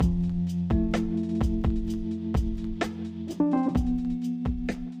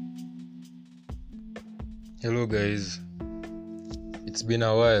Hello guys, it's been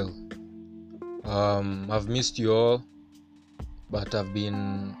a while. I've missed you all, but I've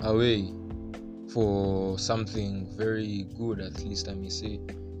been away for something very good, at least I may say.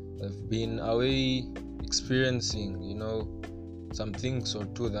 I've been away experiencing, some things or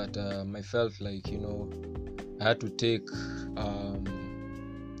two that I felt like, I had to take um,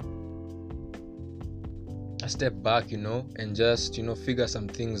 a step back, and just, figure some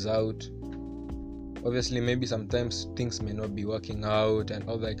things out. Obviously, maybe sometimes things may not be working out and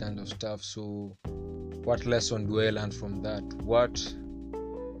all that kind of stuff. So what lesson do I learn from that?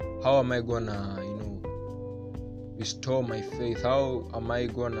 How am I gonna restore my faith? How am I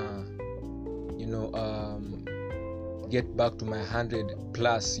gonna get back to my 100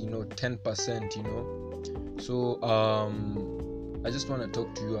 plus 10%? So I just want to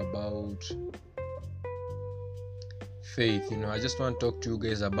talk to you about faith. I just want to talk to you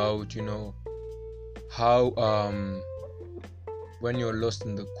guys about how when you're lost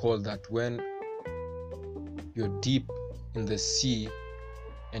in the cold, that when you're deep in the sea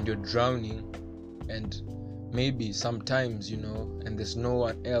and you're drowning, and maybe sometimes and there's no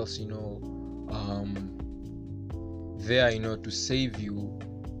one else there to save you,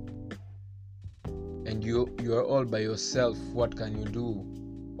 and you're all by yourself. What can you do?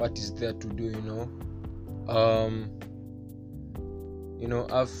 What is there to do?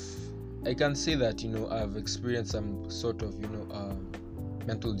 I can say that I've experienced some sort of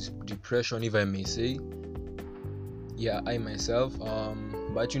mental depression, if I may say. Yeah, I myself,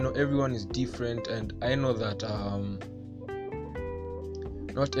 but everyone is different, and I know that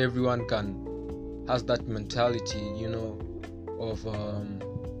not everyone has that mentality of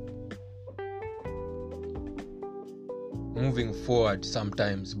moving forward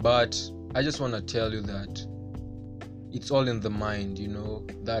sometimes. But I just want to tell you that it's all in the mind,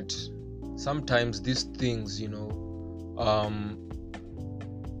 that sometimes these things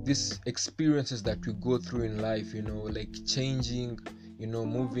these experiences that we go through in life, like changing,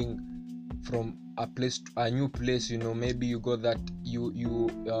 moving from a place to a new place, maybe you got that you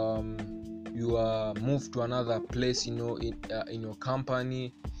moved to another place, in your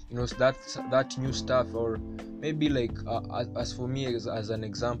company, so that new stuff. Or maybe like as for me, as an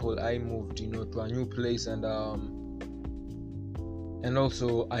example, I moved to a new place, and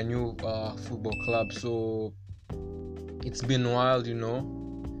also a new football club. So it's been wild,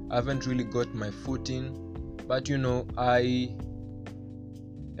 I haven't really got my footing, but and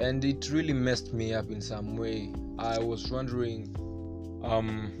it really messed me up in some way. I was wondering,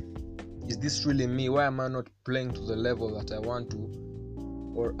 is this really me? Why am I not playing to the level that I want to,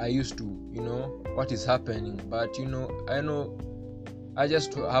 or I used to? What is happening? But I know I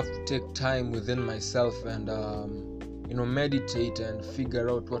just have to take time within myself and meditate and figure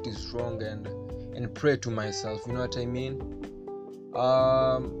out what is wrong, and pray to myself. You know what I mean?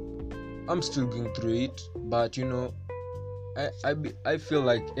 I'm still going through it, but I feel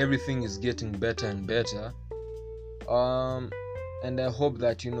like everything is getting better and better. And I hope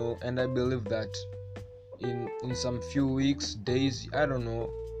that and I believe that in some few weeks, days, I don't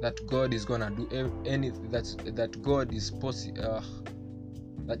know, that God is gonna do anything. That God is possible.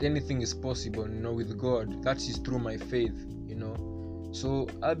 That anything is possible, with God. That is through my faith, So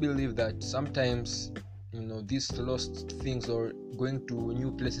I believe that sometimes, these lost things, or going to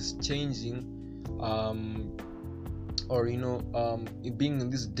new places, changing, or being in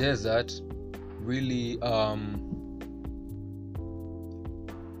this desert, really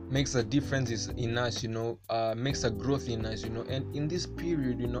makes a difference in us, makes a growth in us, and in this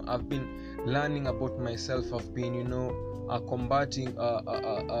period, I've been learning about myself. I've been combating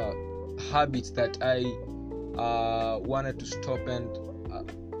habits that I wanted to stop, and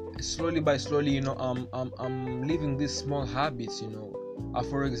slowly by slowly, I'm leaving these small habits,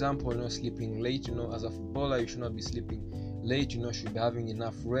 for example, sleeping late. As a footballer, you should not be sleeping late. Should be having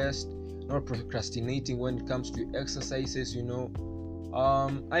enough rest, not procrastinating when it comes to exercises.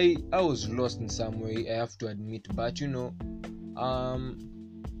 I was lost in some way, I have to admit, but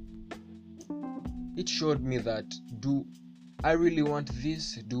it showed me that, do I really want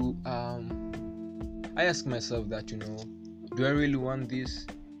this? I ask myself that, do I really want this?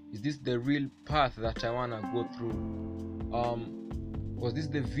 Is this the real path that I want to go through? Was this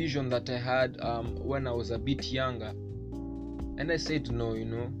the vision that I had when I was a bit younger? And I said no,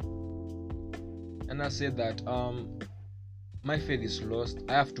 and I said that my faith is lost.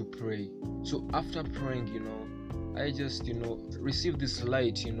 I have to pray. So after praying, I just received this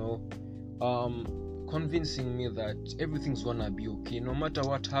light, convincing me that everything's gonna be okay. No matter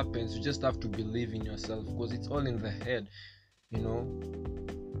what happens, you just have to believe in yourself, because it's all in the head,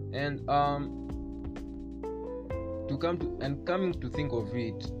 and coming to think of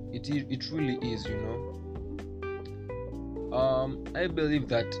it, it really is, I believe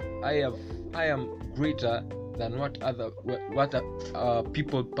that I am greater than what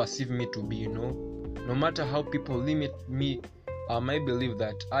people perceive me to be, no matter how people limit me. I believe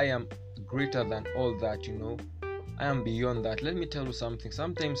that I am greater than all that, I am beyond that. Let me tell you something.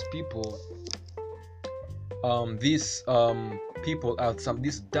 Sometimes people these people have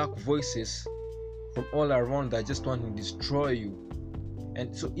these dark voices from all around that just want to destroy you,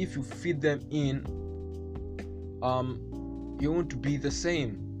 and so if you feed them in, you want to be the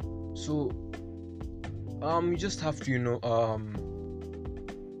same. So you just have to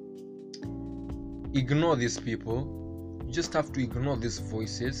ignore these people. You just have to ignore these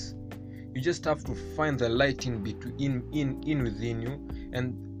voices. You just have to find the light in within you.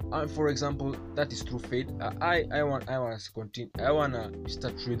 And for example, that is through faith. I want to continue. I want to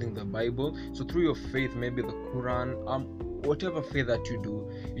start reading the Bible. So through your faith, maybe the Quran, whatever faith that you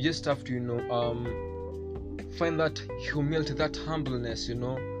do, you just have to find that humility, that humbleness,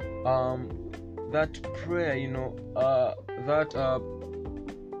 that prayer, that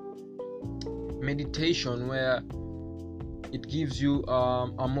meditation where it gives you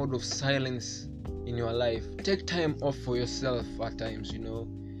a mode of silence in your life. Take time off for yourself at times, and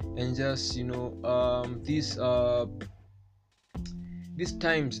just these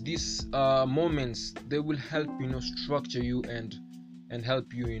times, these moments, they will help structure you and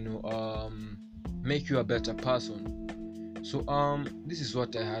help you make you a better person. So this is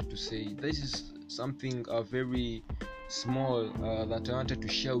what I had to say. This is something very small that I wanted to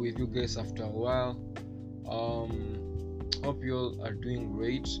share with you guys after a while. Hope you all are doing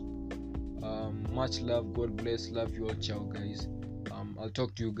great. Much love. God bless. Love you all. Ciao guys. I'll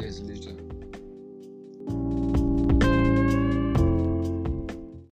talk to you guys later.